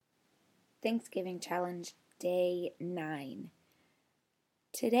Thanksgiving Challenge Day 9.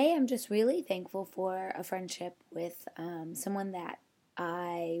 Today I'm just really thankful for a friendship with someone that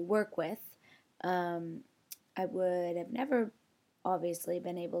I work with. I would have never obviously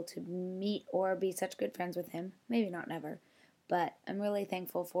been able to meet or be such good friends with him. Maybe not never. But I'm really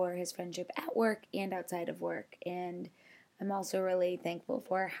thankful for his friendship at work and outside of work. And I'm also really thankful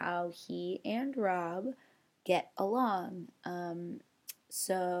for how he and Rob get along.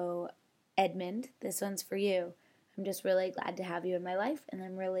 So Edmund, this one's for you. I'm just really glad to have you in my life, and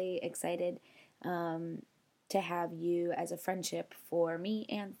I'm really excited to have you as a friendship for me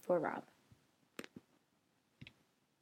and for Rob.